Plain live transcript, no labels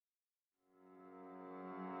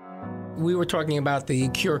We were talking about the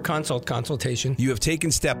Cure Consult consultation. You have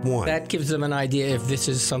taken step one. That gives them an idea if this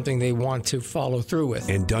is something they want to follow through with.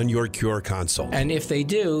 And done your Cure Consult. And if they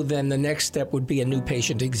do, then the next step would be a new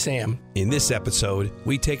patient exam. In this episode,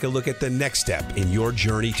 we take a look at the next step in your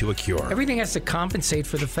journey to a cure. Everything has to compensate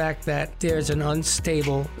for the fact that there's an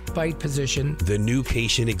unstable bite position. The new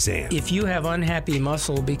patient exam. If you have unhappy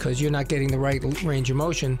muscle because you're not getting the right range of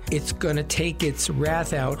motion, it's going to take its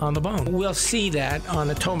wrath out on the bone. We'll see that on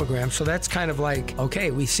a tomogram. So that's kind of like,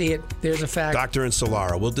 okay, we see it. There's a fact. Dr.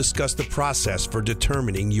 Insulara will discuss the process for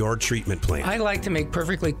determining your treatment plan. I like to make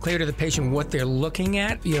perfectly clear to the patient what they're looking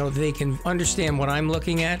at. You know, they can understand what I'm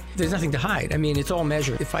looking at. There's nothing to hide. I mean, it's all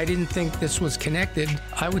measured. If I didn't think this was connected,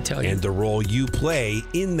 I would tell you. And the role you play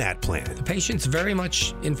in that plan. The patient's very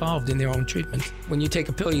much involved in their own treatment. When you take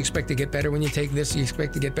a pill, you expect to get better. When you take this, you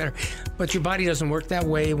expect to get better. But your body doesn't work that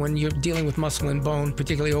way when you're dealing with muscle and bone,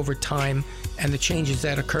 particularly over time, and the changes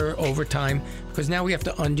that occur over time, because now we have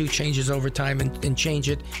to undo changes over time and change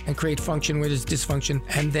it and create function where there's dysfunction,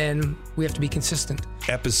 and then we have to be consistent.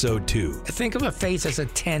 Episode 2. Think of a face as a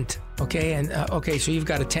tent, okay? And so you've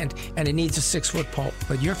got a tent and it needs a 6-foot pole,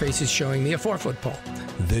 but your face is showing me a 4-foot pole.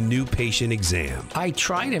 The new patient exam. I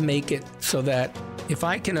try to make it so that if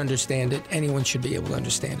I can understand it, anyone should be able to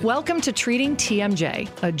understand it. Welcome to Treating TMJ,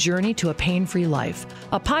 A Journey to a Pain-Free Life,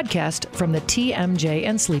 a podcast from the TMJ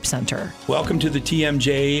and Sleep Center. Welcome to the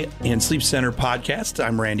TMJ and Sleep Center podcast.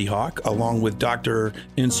 I'm Randy Hawk, along with Dr.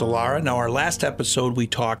 Insulara. Now, our last episode, we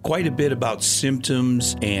talked quite a bit about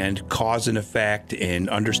symptoms and cause and effect and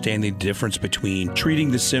understanding the difference between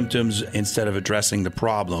treating the symptoms instead of addressing the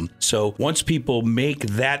problem. So once people make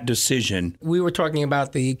that decision... We were talking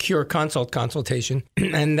about the Cure Consult consultation,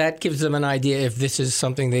 and that gives them an idea if this is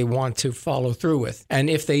something they want to follow through with. And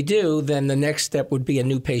if they do, then the next step would be a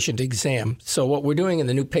new patient exam. So what we're doing in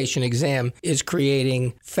the new patient exam is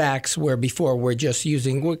creating facts where before we're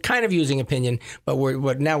kind of using opinion,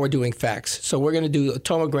 but now we're doing facts. So we're going to do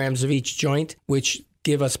tomograms of each joint, which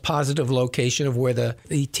give us positive location of where the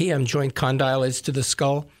TM joint condyle is to the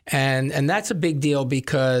skull. And that's a big deal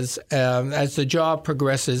because as the jaw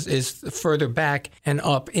progresses is further back and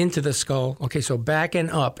up into the skull. Okay, so back and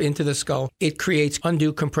up into the skull, it creates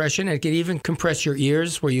undue compression. It can even compress your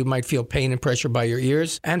ears where you might feel pain and pressure by your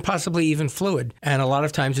ears and possibly even fluid. And a lot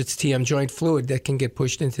of times it's TM joint fluid that can get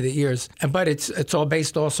pushed into the ears. But it's all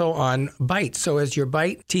based also on bite. So as your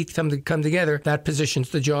teeth come together, that positions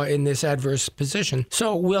the jaw in this adverse position.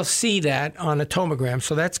 So we'll see that on a tomogram.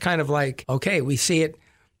 So that's kind of like, okay, we see it.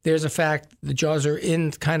 There's a fact. The jaws are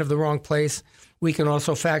in kind of the wrong place. We can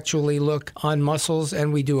also factually look on muscles,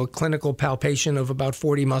 and we do a clinical palpation of about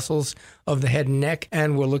 40 muscles of the head and neck,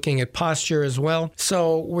 and we're looking at posture as well.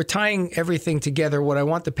 So we're tying everything together. What I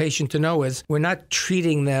want the patient to know is we're not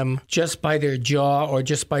treating them just by their jaw or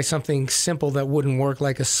just by something simple that wouldn't work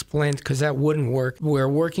like a splint, because that wouldn't work. We're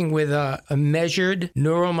working with a measured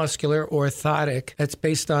neuromuscular orthotic that's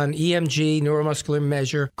based on EMG, neuromuscular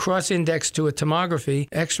measure, cross-indexed to a tomography,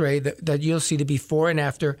 X-ray, that you'll see the before and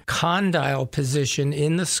after condyle position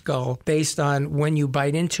in the skull based on when you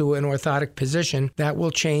bite into an orthotic position. That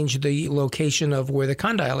will change the location of where the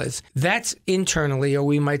condyle is. That's internally, or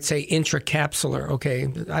we might say intracapsular. Okay,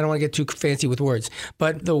 I don't want to get too fancy with words,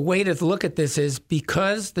 but the way to look at this is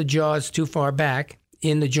because the jaw is too far back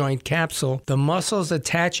in the joint capsule, the muscles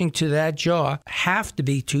attaching to that jaw have to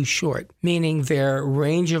be too short, meaning their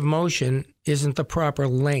range of motion isn't the proper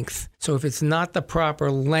length. So if it's not the proper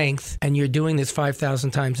length and you're doing this 5,000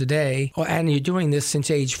 times a day, and you're doing this since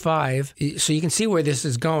age 5, so you can see where this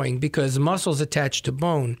is going because muscle's attached to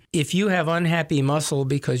bone. If you have unhappy muscle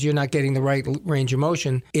because you're not getting the right range of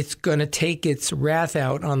motion, it's going to take its wrath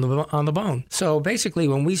out on the bone. So basically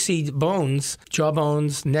when we see bones, jaw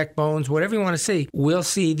bones, neck bones, whatever you want to see, we'll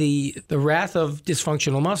see the wrath of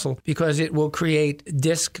dysfunctional muscle because it will create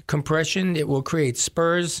disc compression, it will create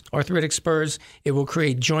spurs, arthritic spurs, it will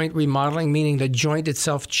create joint remodeling, meaning the joint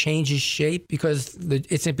itself changes shape because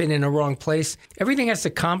it's been in a wrong place. Everything has to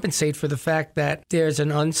compensate for the fact that there's an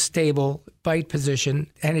unstable bite position,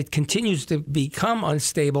 and it continues to become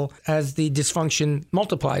unstable as the dysfunction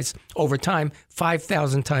multiplies over time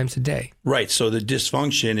 5,000 times a day. Right. So the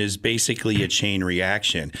dysfunction is basically a chain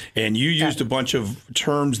reaction. And you used a bunch of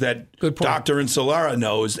terms that Dr. Insulara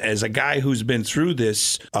knows as a guy who's been through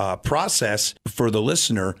this process for the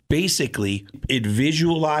listener. Basically, it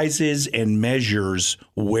visualizes and measures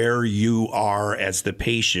where you are as the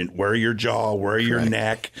patient, where your jaw, where your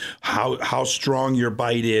neck, how strong your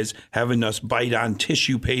bite is, having us bite on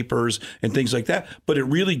tissue papers and things like that. But it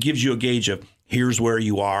really gives you a gauge of here's where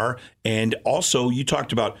you are. And also you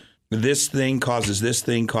talked about this thing causes this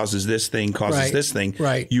thing, causes this thing, causes this thing.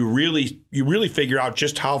 Right. You really figure out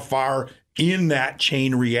just how far in that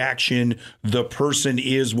chain reaction the person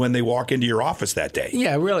is when they walk into your office that day.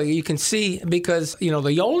 Yeah, really. You can see because,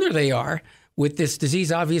 the older they are with this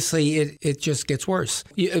disease, obviously it just gets worse.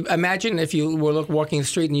 Imagine if you were walking the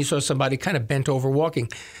street and you saw somebody kind of bent over walking.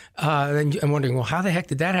 And I'm wondering, well, how the heck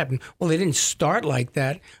did that happen? Well, they didn't start like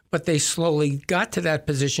that, but they slowly got to that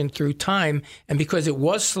position through time. And because it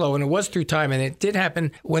was slow and it was through time and it did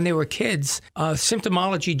happen when they were kids,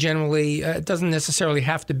 symptomology generally doesn't necessarily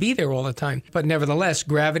have to be there all the time. But nevertheless,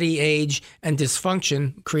 gravity, age, and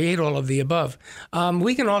dysfunction create all of the above.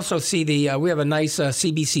 We can also see we have a nice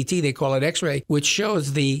CBCT, they call it X-ray, which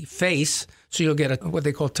shows the face. So you'll get what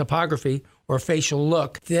they call topography or facial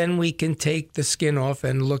look. Then we can take the skin off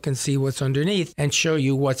and look and see what's underneath and show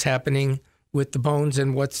you what's happening with the bones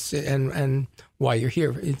and and why you're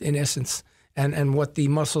here, in essence, and what the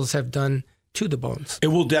muscles have done to the bones.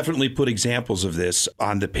 And we'll definitely put examples of this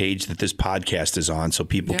on the page that this podcast is on so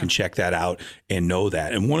people can check that out and know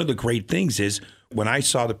that. And one of the great things is when I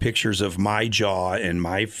saw the pictures of my jaw and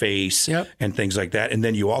my face and things like that, and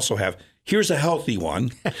then you also have, here's a healthy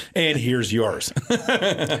one, and here's yours.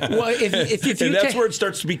 Well, if and that's where it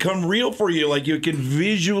starts to become real for you. Like you can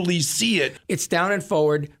visually see it. It's down and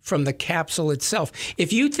forward from the capsule itself.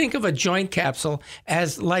 If you think of a joint capsule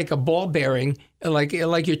as like a ball bearing, like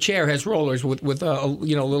your chair has rollers with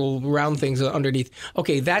little round things underneath.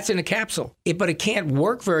 Okay, that's in a capsule. But it can't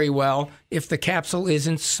work very well if the capsule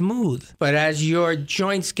isn't smooth. But as your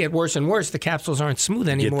joints get worse and worse, the capsules aren't smooth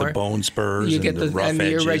anymore. You get the bone spurs and the rough and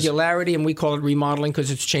edges. The irregularity, and we call it remodeling because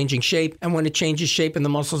it's changing shape. And when it changes shape and the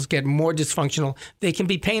muscles get more dysfunctional, they can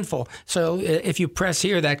be painful. So if you press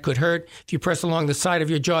here, that could hurt. If you press along the side of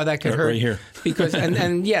your jaw, that could hurt. Right here. Because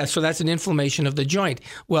so that's an inflammation of the joint.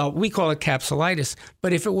 Well, we call it capsulitis.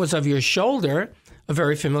 But if it was of your shoulder, a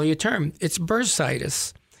very familiar term, it's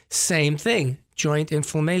bursitis. Same thing, joint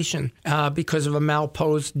inflammation because of a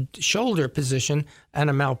malposed shoulder position and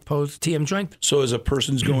a malposed TM joint. So as a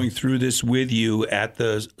person's going through this with you at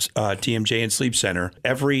the TMJ and Sleep Center,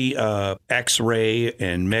 every X-ray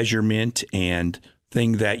and measurement and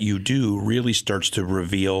thing that you do really starts to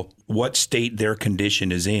reveal what state their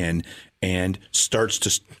condition is in and starts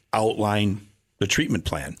to outline the treatment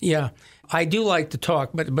plan. Yeah. I do like to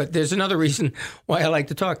talk, but there's another reason why I like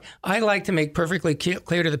to talk. I like to make perfectly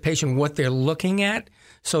clear to the patient what they're looking at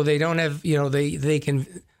so they don't have, they can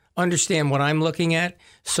understand what I'm looking at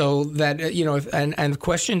so that, and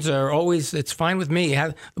questions are always, it's fine with me.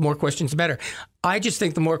 The more questions, the better. I just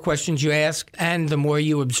think the more questions you ask and the more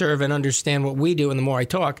you observe and understand what we do and the more I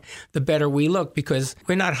talk, the better we look because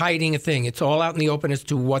we're not hiding a thing. It's all out in the open as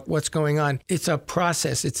to what's going on. It's a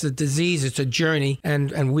process. It's a disease. It's a journey.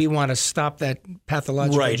 And we want to stop that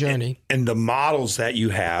pathological journey. And the models that you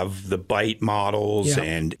have, the bite models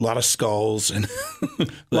and a lot of skulls and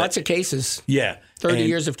lots of cases. Yeah. 30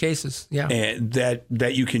 years of cases, and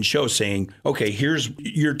that you can show saying, okay, here's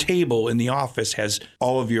your table in the office has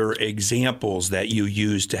all of your examples that you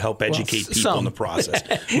use to help educate people in the process.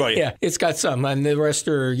 Right. Yeah, it's got some, and the rest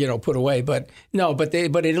are put away. But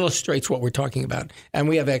it illustrates what we're talking about. And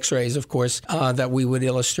we have X-rays, of course, that we would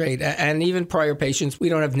illustrate, and even prior patients. We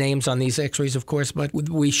don't have names on these X-rays, of course, but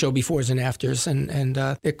we show befores and afters, and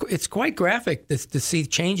it's quite graphic to see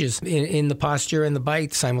changes in the posture and the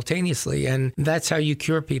bite simultaneously, and that's how you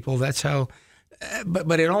cure people. That's how,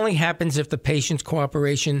 but it only happens if the patient's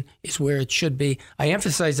cooperation is where it should be. I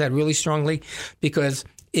emphasize that really strongly because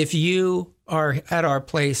if you are at our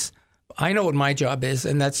place, I know what my job is,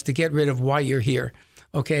 and that's to get rid of why you're here.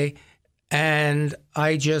 Okay. And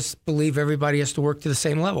I just believe everybody has to work to the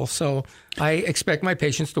same level. So I expect my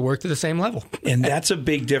patients to work to the same level. And that's a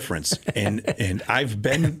big difference. And I've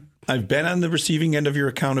been on the receiving end of your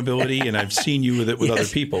accountability, and I've seen you with it with other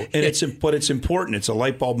people. And it's important. It's a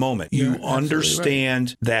light bulb moment. You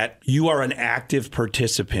understand that you are an active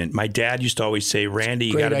participant. My dad used to always say, Randy,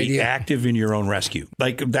 you got to be active in your own rescue.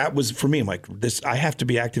 Like that was for me. I'm like, I have to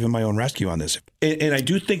be active in my own rescue on this. And I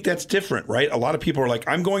do think that's different, right? A lot of people are like,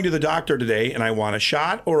 I'm going to the doctor today and I want a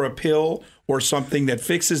shot or a pill or something that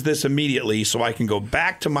fixes this immediately so I can go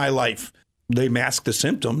back to my life. They mask the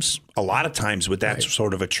symptoms a lot of times with that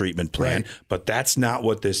sort of a treatment plan, but that's not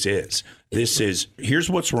what this is. This is, here's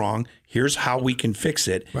what's wrong. Here's how we can fix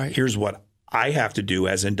it. Right. Here's what I have to do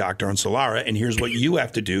as in Dr. Ancelara, and here's what you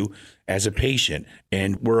have to do as a patient.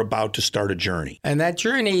 And we're about to start a journey. And that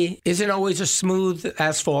journey isn't always a smooth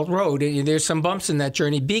asphalt road. There's some bumps in that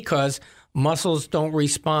journey because muscles don't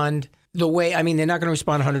respond the way, they're not going to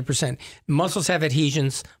respond 100%. Muscles have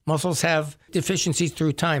adhesions. Muscles have deficiencies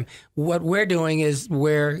through time. What we're doing is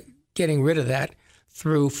we're getting rid of that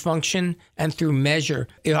through function and through measure.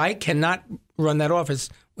 I cannot run that office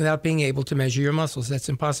without being able to measure your muscles. That's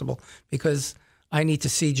impossible because I need to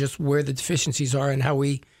see just where the deficiencies are and how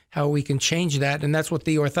we can change that. And that's what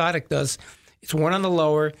the orthotic does. It's one on the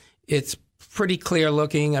lower. It's pretty clear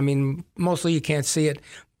looking. I mean, mostly you can't see it,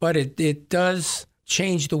 but it does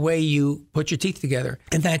change the way you put your teeth together.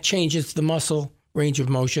 And that changes the muscle range of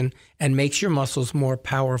motion and makes your muscles more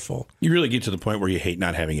powerful. You really get to the point where you hate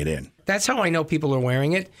not having it in. That's how I know people are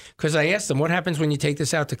wearing it, because I ask them, what happens when you take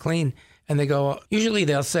this out to clean? And they go, usually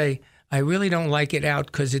they'll say, I really don't like it out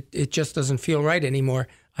because it just doesn't feel right anymore.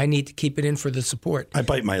 I need to keep it in for the support. I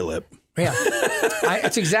bite my lip. Yeah.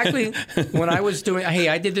 It's exactly when I was doing, hey,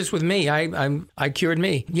 I did this with me. I cured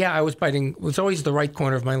me. Yeah, I was biting. It was always the right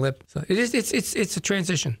corner of my lip. So it's a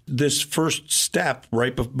transition. This first step,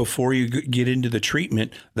 right before you get into the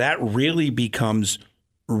treatment, that really becomes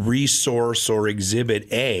resource or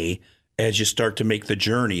exhibit A as you start to make the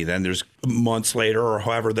journey. Then there's months later, or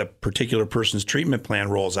however the particular person's treatment plan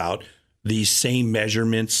rolls out, these same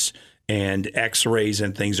measurements and x-rays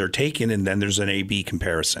and things are taken, and then there's an A-B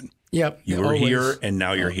comparison. Yep. You were here, and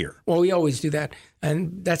now you're here. Well, we always do that.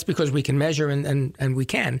 And that's because we can measure, and we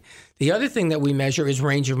can. The other thing that we measure is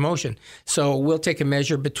range of motion. So we'll take a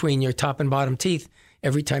measure between your top and bottom teeth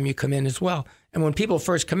every time you come in as well. And when people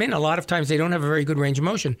first come in, a lot of times they don't have a very good range of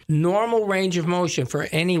motion. Normal range of motion for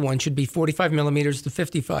anyone should be 45 millimeters to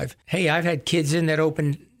 55. Hey, I've had kids in that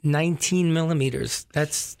open 19 millimeters.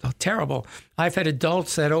 That's terrible. I've had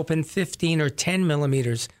adults that open 15 or 10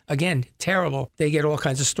 millimeters. Again, terrible. They get all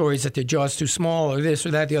kinds of stories that their jaw's too small or this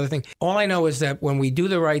or that, the other thing. All I know is that when we do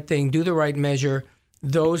the right thing, do the right measure,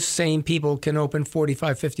 those same people can open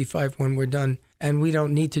 45, 55 when we're done. And we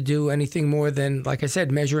don't need to do anything more than, like I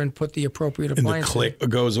said, measure and put the appropriate appliance. And the click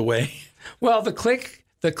goes away? Well, the click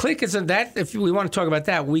isn't that. If we want to talk about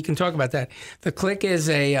that, we can talk about that. The click is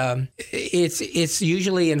it's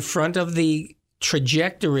usually in front of the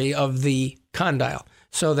trajectory of the condyle,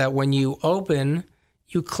 so that when you open,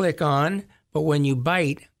 you click on, but when you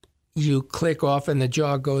bite, you click off and the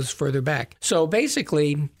jaw goes further back. So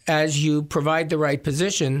basically, as you provide the right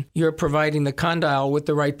position, you're providing the condyle with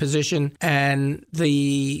the right position, and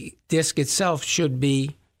the disc itself should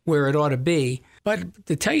be where it ought to be. But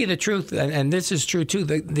to tell you the truth, and this is true too,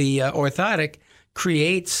 the orthotic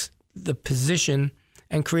creates the position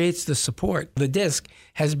and creates the support. The disc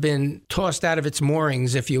has been tossed out of its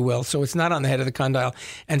moorings, if you will, so it's not on the head of the condyle,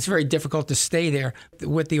 and it's very difficult to stay there.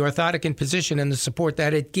 With the orthotic in position and the support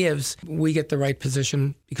that it gives, we get the right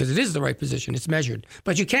position because it is the right position. It's measured.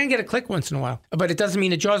 But you can get a click once in a while, but it doesn't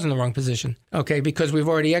mean the jaw's in the wrong position, okay, because we've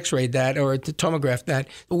already x-rayed that or tomographed that.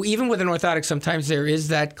 Even with an orthotic, sometimes there is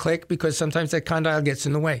that click because sometimes that condyle gets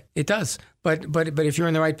in the way. It does. But if you're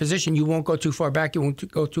in the right position, you won't go too far back, you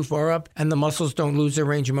won't go too far up, and the muscles don't lose their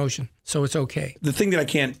range of motion. So it's okay. The thing that I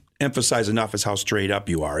can't emphasize enough is how straight up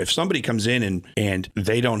you are. If somebody comes in and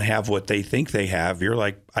they don't have what they think they have, you're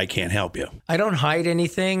like, I can't help you. I don't hide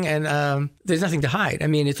anything, and there's nothing to hide. I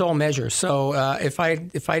mean, it's all measure. So if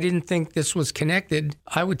I didn't think this was connected,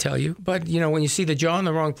 I would tell you. But, when you see the jaw in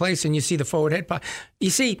the wrong place and you see the forward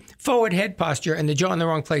head posture and the jaw in the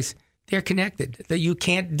wrong place, they're connected. That you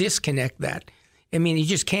can't disconnect that. I mean, you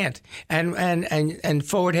just can't. And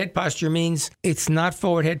forward head posture means it's not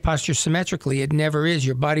forward head posture symmetrically. It never is.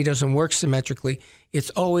 Your body doesn't work symmetrically. It's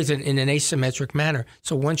always in an asymmetric manner.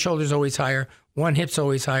 So one shoulder's always higher, one hip's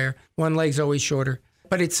always higher, one leg's always shorter.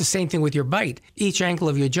 But it's the same thing with your bite. Each angle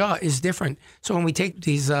of your jaw is different. So when we take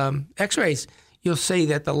these x-rays, you'll see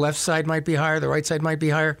that the left side might be higher, the right side might be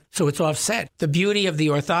higher. So it's offset. The beauty of the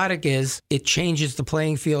orthotic is it changes the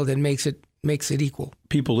playing field and makes it equal.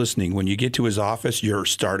 People listening, when you get to his office, you're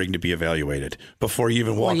starting to be evaluated before you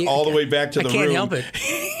even walk all the way back to the room. I can't help it.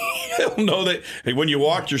 He'll know that when you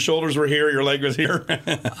walked, your shoulders were here, your leg was here.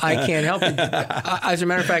 I can't help it. As a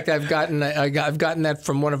matter of fact, I've gotten that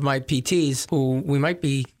from one of my PTs who we might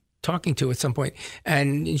be talking to at some point,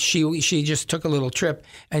 and she just took a little trip,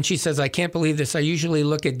 and she says, I can't believe this. I usually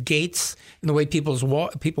look at gaits and the way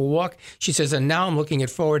people walk. She says, and now I'm looking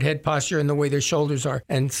at forward head posture and the way their shoulders are.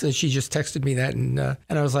 And so she just texted me that, and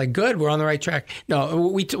I was like, good, we're on the right track. No,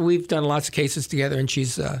 we've done lots of cases together, and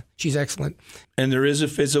she's excellent. And there is a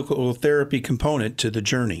physical therapy component to the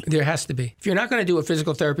journey. There has to be. If you're not going to do a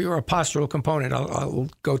physical therapy or a postural component, I'll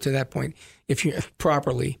go to that point. If you're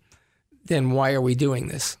properly, then why are we doing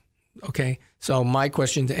this? Okay, so my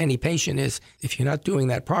question to any patient is, if you're not doing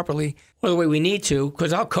that properly, well, the way we need to,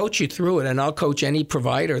 because I'll coach you through it, and I'll coach any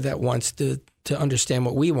provider that wants to understand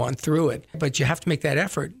what we want through it. But you have to make that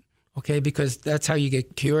effort, okay, because that's how you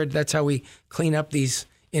get cured. That's how we clean up these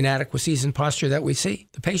inadequacies in posture that we see.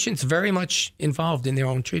 The patient's very much involved in their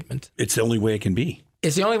own treatment. It's the only way it can be.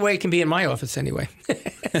 It's the only way it can be in my office anyway.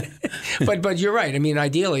 But you're right. I mean,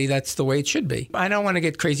 ideally, that's the way it should be. I don't want to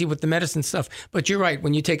get crazy with the medicine stuff, but you're right.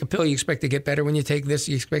 When you take a pill, you expect to get better. When you take this,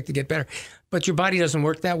 you expect to get better. But your body doesn't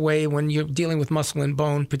work that way when you're dealing with muscle and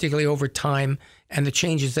bone, particularly over time, and the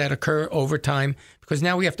changes that occur over time, because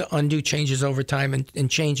now we have to undo changes over time and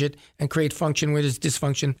change it and create function where there's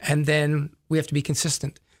dysfunction. And then we have to be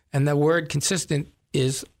consistent. And the word consistent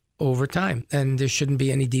is over time, and there shouldn't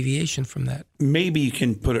be any deviation from that. Maybe you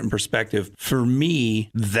can put it in perspective. For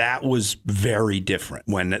me, that was very different.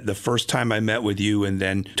 When the first time I met with you and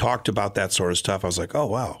then talked about that sort of stuff, I was like, oh,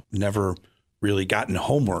 wow, never really gotten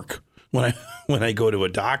homework when I go to a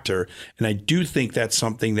doctor. And I do think that's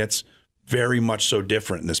something that's very much so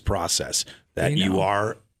different in this process, that you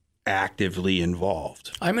are actively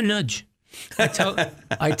involved. I'm a nudge. I tell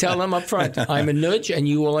them up front, I'm a nudge, and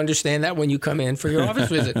you will understand that when you come in for your office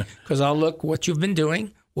visit, because I'll look what you've been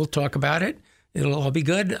doing. We'll talk about it. It'll all be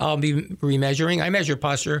good. I'll be remeasuring. I measure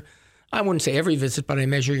posture. I wouldn't say every visit, but I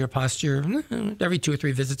measure your posture. Every 2 or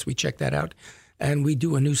 3 visits, we check that out. And we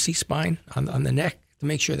do a new C-spine on the neck to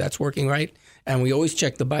make sure that's working right. And we always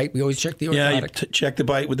check the bite. We always check the orthotic. Yeah, you check the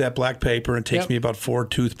bite with that black paper. It takes me about 4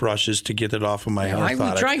 toothbrushes to get it off of my orthotic.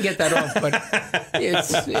 I try and get that off, but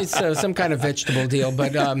it's some kind of vegetable deal.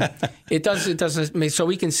 But it doesn't. So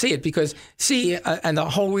we can see it because and the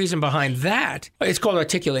whole reason behind that, it's called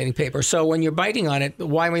articulating paper. So when you're biting on it,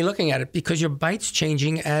 why are we looking at it? Because your bite's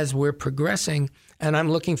changing as we're progressing, and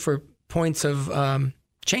I'm looking for points of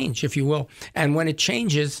change, if you will. And when it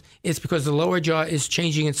changes, it's because the lower jaw is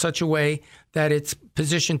changing in such a way that its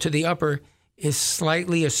position to the upper is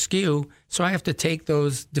slightly askew. So I have to take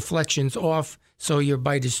those deflections off so your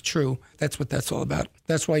bite is true. That's what that's all about.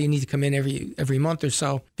 That's why you need to come in every month or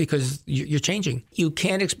so, because you're changing. You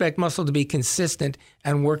can't expect muscle to be consistent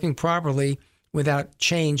and working properly without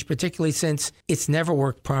change, particularly since it's never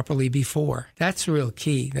worked properly before. That's the real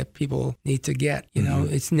key that people need to get.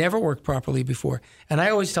 It's never worked properly before. And I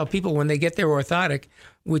always tell people when they get their orthotic,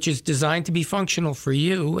 which is designed to be functional for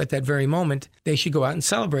you at that very moment, they should go out and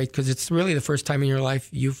celebrate, because it's really the first time in your life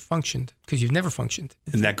you've functioned, because you've never functioned.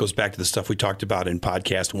 And that goes back to the stuff we talked about in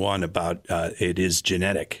podcast 1 about it is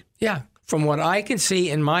genetic. Yeah. From what I can see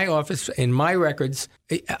in my office, in my records,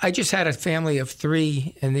 I just had a family of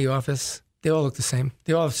 3 in the office. They all look the same.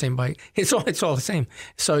 They all have the same bite. It's all the same.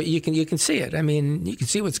 So you can see it. I mean, you can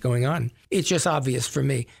see what's going on. It's just obvious for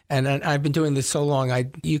me. And I've been doing this so long,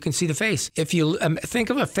 you can see the face. If you think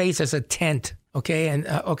of a face as a tent, okay? And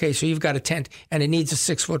so you've got a tent, and it needs a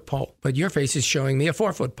 6-foot pole. But your face is showing me a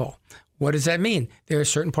 4-foot pole. What does that mean? There are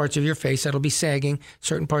certain parts of your face that'll be sagging,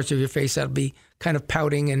 certain parts of your face that'll be kind of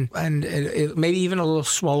pouting, and maybe even a little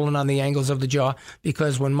swollen on the angles of the jaw,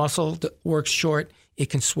 because when muscle works short, it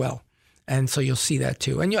can swell. And so you'll see that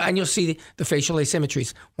too. And you'll see the facial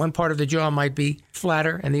asymmetries. One part of the jaw might be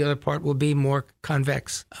flatter and the other part will be more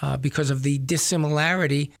convex because of the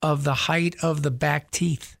dissimilarity of the height of the back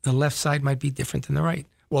teeth. The left side might be different than the right.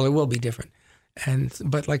 Well, it will be different.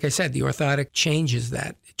 But like I said, the orthotic changes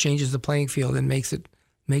that. It changes the playing field and makes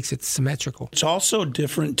it symmetrical. It's also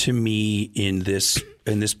different to me in this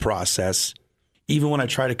process. Even when I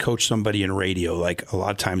try to coach somebody in radio, like a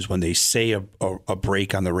lot of times when they say a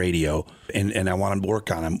break on the radio and I want to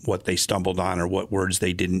work on them, what they stumbled on or what words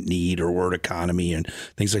they didn't need or word economy and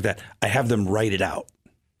things like that, I have them write it out.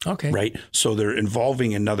 Okay. Right. So they're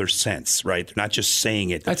involving another sense, right? They're not just saying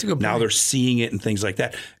it. That's a good point. Now they're seeing it and things like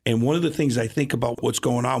that. And one of the things I think about what's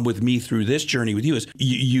going on with me through this journey with you is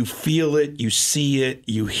you feel it, you see it,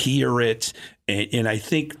 you hear it. And I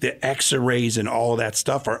think the X-rays and all of that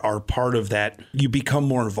stuff are part of that. You become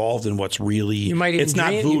more involved in what's really, it's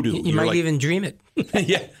not voodoo. You might even dream it.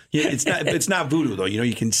 Yeah, it's not voodoo though.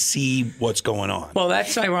 You can see what's going on. Well,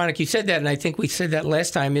 that's ironic you said that, and I think we said that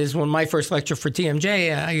last time. Is when my first lecture for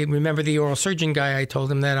TMJ, I remember the oral surgeon guy. I told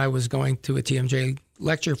him that I was going to a TMJ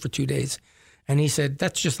lecture for 2 days, and he said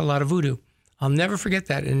that's just a lot of voodoo. I'll never forget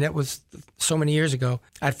that, and that was so many years ago.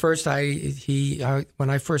 At first, when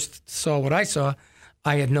I first saw what I saw,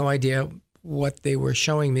 I had no idea what they were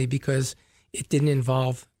showing me because it didn't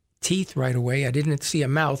involve teeth right away. I didn't see a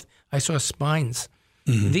mouth. I saw spines.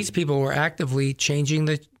 Mm-hmm. These people were actively changing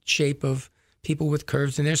the shape of people with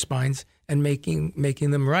curves in their spines and making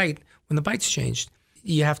them right when the bites changed.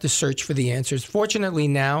 You have to search for the answers. Fortunately,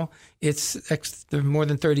 now, it's more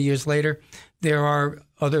than 30 years later, there are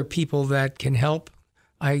other people that can help.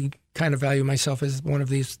 I kind of value myself as one of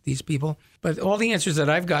these people. But all the answers that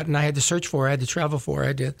I've gotten, I had to search for, I had to travel for, I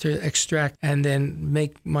had to extract, and then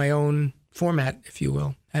make my own format, if you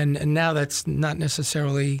will. And now that's not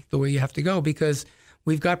necessarily the way you have to go because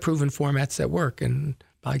we've got proven formats that work. And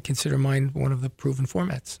I consider mine one of the proven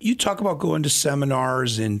formats. You talk about going to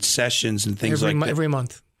seminars and sessions and things like that. Every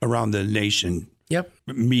month. Around the nation. Yep.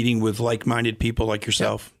 Meeting with like-minded people like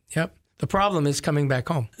yourself. Yep. The problem is coming back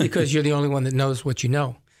home because you're the only one that knows what you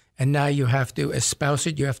know. And now you have to espouse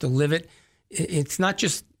it. You have to live it. It's not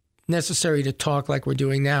just necessary to talk like we're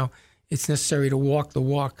doing now. It's necessary to walk the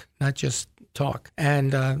walk, not just talk.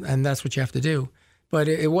 And that's what you have to do. But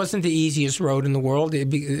it wasn't the easiest road in the world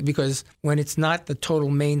because when it's not the total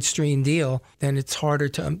mainstream deal, then it's harder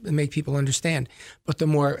to make people understand. But the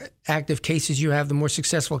more active cases you have, the more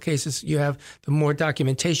successful cases you have, the more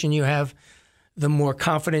documentation you have, the more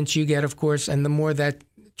confidence you get, of course, and the more that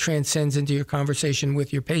transcends into your conversation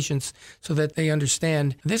with your patients so that they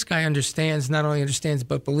understand. This guy understands, not only understands,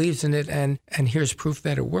 but believes in it, and here's proof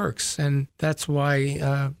that it works. And that's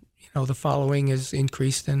why the following is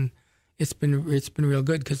increased, and it's been real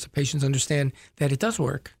good because the patients understand that it does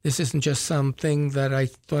work. This isn't just something that I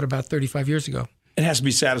thought about 35 years ago. It has to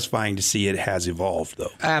be satisfying to see it has evolved,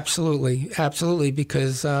 though. Absolutely,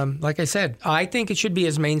 because like I said, I think it should be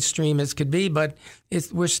as mainstream as could be, but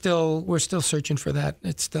we're still searching for that.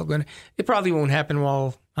 It's still going to. It probably won't happen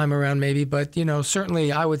while I'm around, maybe, but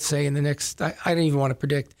certainly I would say in the next. I don't even want to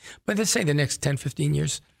predict, but let's say the next 10, 15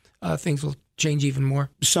 years, things will change even more.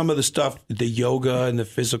 Some of the stuff, the yoga and the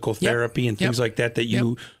physical therapy and things like that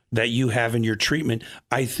you have in your treatment,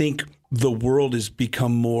 I think the world has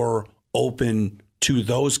become more open to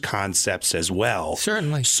those concepts as well.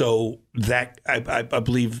 Certainly. So that I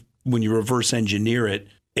believe when you reverse engineer it,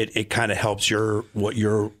 it kind of helps what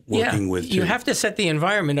you're working with too. You have to set the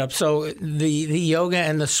environment up. So the yoga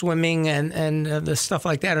and the swimming and the stuff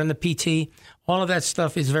like that and the PT, all of that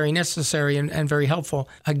stuff is very necessary and very helpful.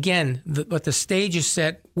 Again, but the stage is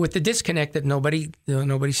set with the disconnect that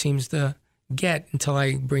nobody seems to get until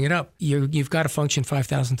I bring it up. You've got to function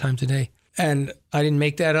 5,000 times a day. And I didn't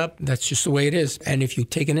make that up. That's just the way it is. And if you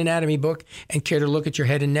take an anatomy book and care to look at your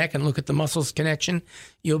head and neck and look at the muscles connection,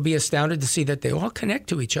 you'll be astounded to see that they all connect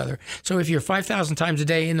to each other. So if you're 5,000 times a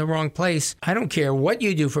day in the wrong place, I don't care what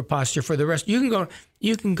you do for posture for the rest. You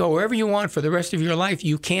can go wherever you want for the rest of your life.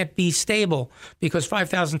 You can't be stable because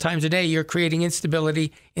 5,000 times a day, you're creating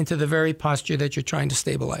instability into the very posture that you're trying to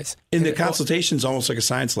stabilize. And the consultation is almost like a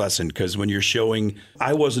science lesson because when you're showing,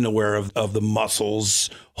 I wasn't aware of the muscles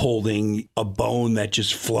holding a bone that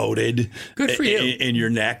just floated in your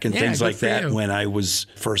neck and things like that when I was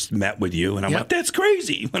first met with you. And I'm like, that's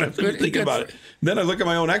crazy when I'm thinking about it. Then I look at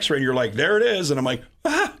my own x-ray and you're like, there it is. And I'm like,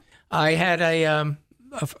 ah. I had a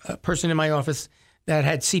person in my office that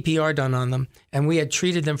had CPR done on them, and we had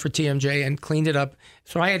treated them for TMJ and cleaned it up.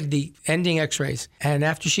 So I had the ending x-rays. And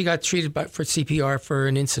after she got treated for CPR for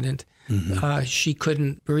an incident, she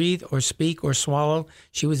couldn't breathe or speak or swallow.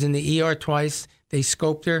 She was in the ER twice. They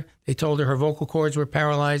scoped her. They told her vocal cords were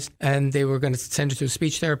paralyzed, and they were going to send her to a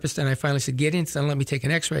speech therapist. And I finally said, get in and let me take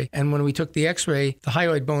an x-ray. And when we took the x-ray, the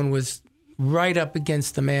hyoid bone was right up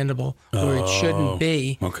against the mandible where it shouldn't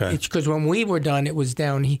be. Okay. Because when we were done, it was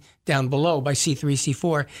down below by C3,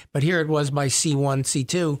 C4. But here it was by C1,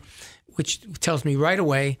 C2, which tells me right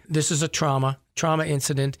away this is a trauma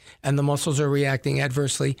incident, and the muscles are reacting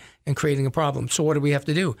adversely and creating a problem. So what do we have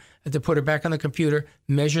to do? I have to put her back on the computer,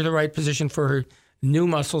 measure the right position for her new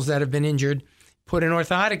muscles that have been injured, put an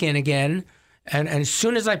orthotic in again, and as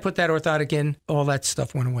soon as I put that orthotic in, all that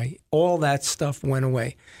stuff went away.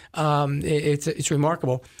 It's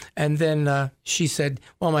remarkable. And then she said,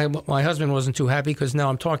 well, my husband wasn't too happy because now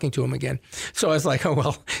I'm talking to him again. So I was like, oh,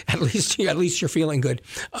 well, at least you're feeling good.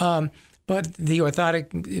 But the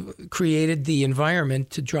orthotic created the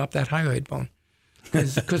environment to drop that hyoid bone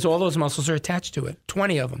because all those muscles are attached to it,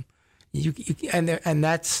 20 of them. And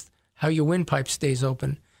that's how your windpipe stays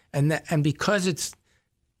open. And because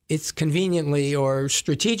it's conveniently or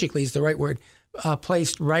strategically is the right word,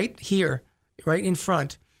 placed right here, right in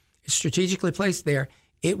front, it's strategically placed there,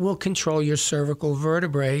 it will control your cervical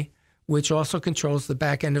vertebrae, which also controls the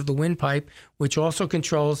back end of the windpipe, which also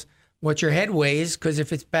controls what your head weighs, because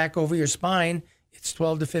if it's back over your spine, it's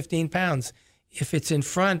 12 to 15 pounds. If it's in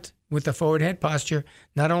front with the forward head posture,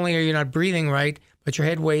 not only are you not breathing right, but your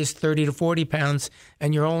head weighs 30 to 40 pounds,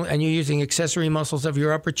 and you're using accessory muscles of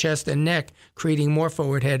your upper chest and neck, creating more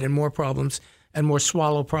forward head and more problems and more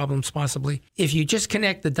swallow problems possibly. If you just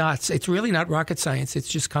connect the dots, it's really not rocket science. It's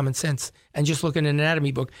just common sense. And just look in an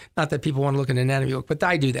anatomy book. Not that people want to look in an anatomy book, but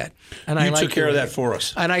I do that. And you took care of that for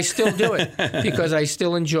us. And I still do it because I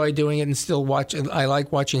still enjoy doing it and still watch. I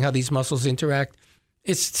like watching how these muscles interact.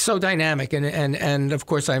 It's so dynamic, and of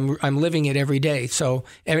course I'm living it every day. So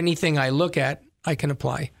anything I look at, I can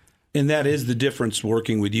apply. And that is the difference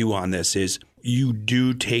working with you on this is you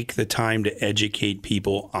do take the time to educate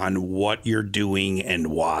people on what you're doing and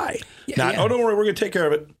why. Oh, don't worry, we're going to take care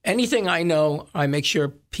of it. Anything I know, I make sure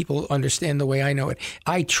people understand the way I know it.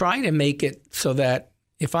 I try to make it so that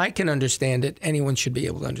if I can understand it, anyone should be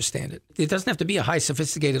able to understand it. It doesn't have to be a high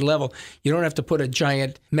sophisticated level. You don't have to put a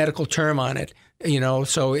giant medical term on it.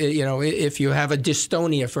 So, if you have a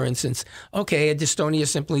dystonia, for instance, okay, a dystonia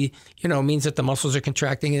simply, means that the muscles are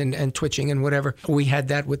contracting and twitching and whatever. We had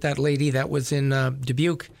that with that lady that was in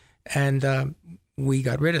Dubuque, and we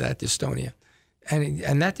got rid of that dystonia.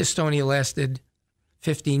 And that dystonia lasted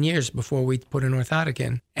 15 years before we put an orthotic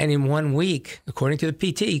in. And in 1 week, according to the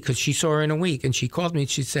PT, because she saw her in a week, and she called me and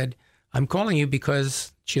she said, I'm calling you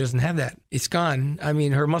because she doesn't have that. It's gone. I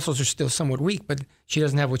mean, her muscles are still somewhat weak, but she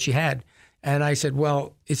doesn't have what she had. And I said,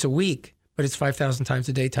 well, it's a week, but it's 5,000 times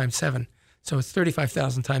a day times 7. So it's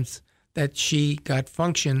 35,000 times that she got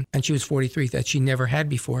function, and she was 43, that she never had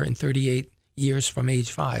before in 38 years from age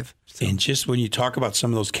 5. So. And just when you talk about some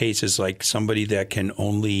of those cases, like somebody that can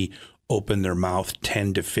only open their mouth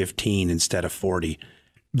 10 to 15 instead of 40,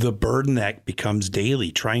 the burden that becomes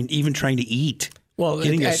daily, trying to eat. Well,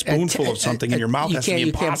 getting a spoonful of something in your mouth has to be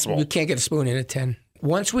impossible. You can't get a spoon in at 10.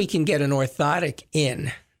 Once we can get an orthotic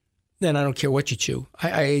in, then I don't care what you chew.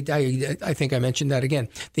 I think I mentioned that again.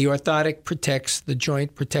 The orthotic protects the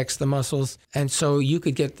joint, protects the muscles, and so you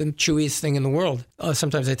could get the chewiest thing in the world.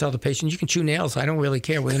 Sometimes I tell the patient, you can chew nails. I don't really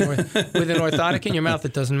care. With an orthotic in your mouth,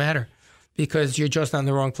 it doesn't matter because you're just on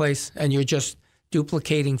the wrong place and you're just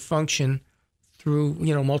duplicating function through,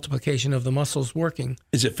 multiplication of the muscles working.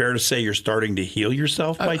 Is it fair to say you're starting to heal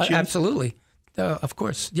yourself by chewing? Absolutely. Of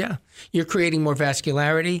course, yeah. You're creating more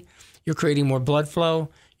vascularity. You're creating more blood flow.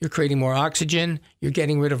 You're creating more oxygen. You're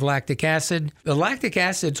getting rid of lactic acid. The lactic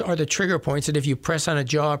acids are the trigger points that if you press on a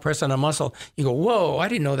jaw, press on a muscle, you go, whoa, I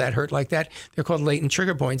didn't know that hurt like that. They're called latent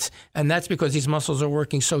trigger points. And that's because these muscles are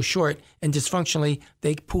working so short and dysfunctionally,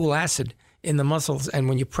 they pool acid in the muscles. And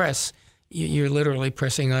when you press, you're literally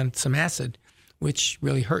pressing on some acid, which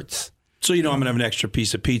really hurts. So, I'm going to have an extra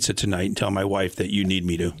piece of pizza tonight and tell my wife that you need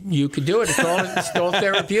me to. You could do it. It's all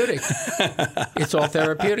therapeutic. It's all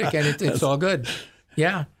therapeutic, and it's all good.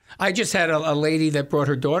 Yeah. I just had a lady that brought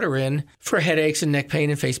her daughter in for headaches and neck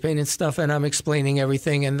pain and face pain and stuff, and I'm explaining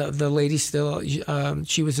everything. And the lady still,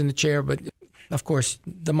 she was in the chair, but of course,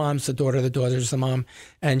 the mom's the daughter's the mom.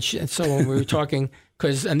 And so when we were talking,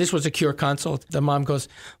 and this was a Cure consult, the mom goes,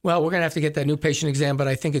 well, we're going to have to get that new patient exam, but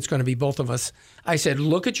I think it's going to be both of us. I said,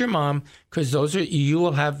 look at your mom, because you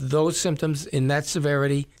will have those symptoms in that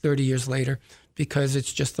severity 30 years later. Because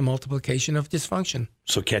it's just the multiplication of dysfunction.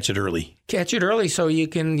 So catch it early. Catch it early so you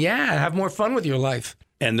can, have more fun with your life.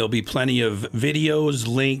 And there'll be plenty of videos,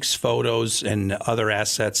 links, photos, and other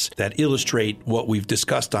assets that illustrate what we've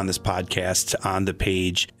discussed on this podcast on the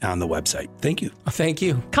page on the website. Thank you. Thank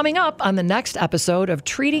you. Coming up on the next episode of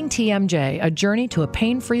Treating TMJ, A Journey to a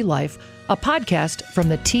Pain-Free Life, a podcast from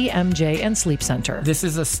the TMJ and Sleep Center. This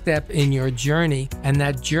is a step in your journey, and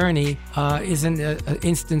that journey isn't an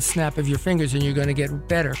instant snap of your fingers and you're going to get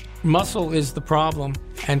better. Muscle is the problem,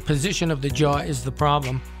 and position of the jaw is the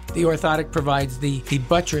problem. The orthotic provides the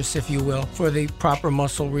buttress, if you will, for the proper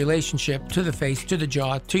muscle relationship to the face, to the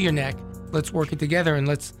jaw, to your neck. Let's work it together and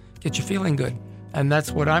let's get you feeling good. And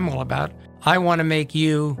that's what I'm all about. I want to make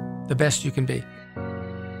you the best you can be.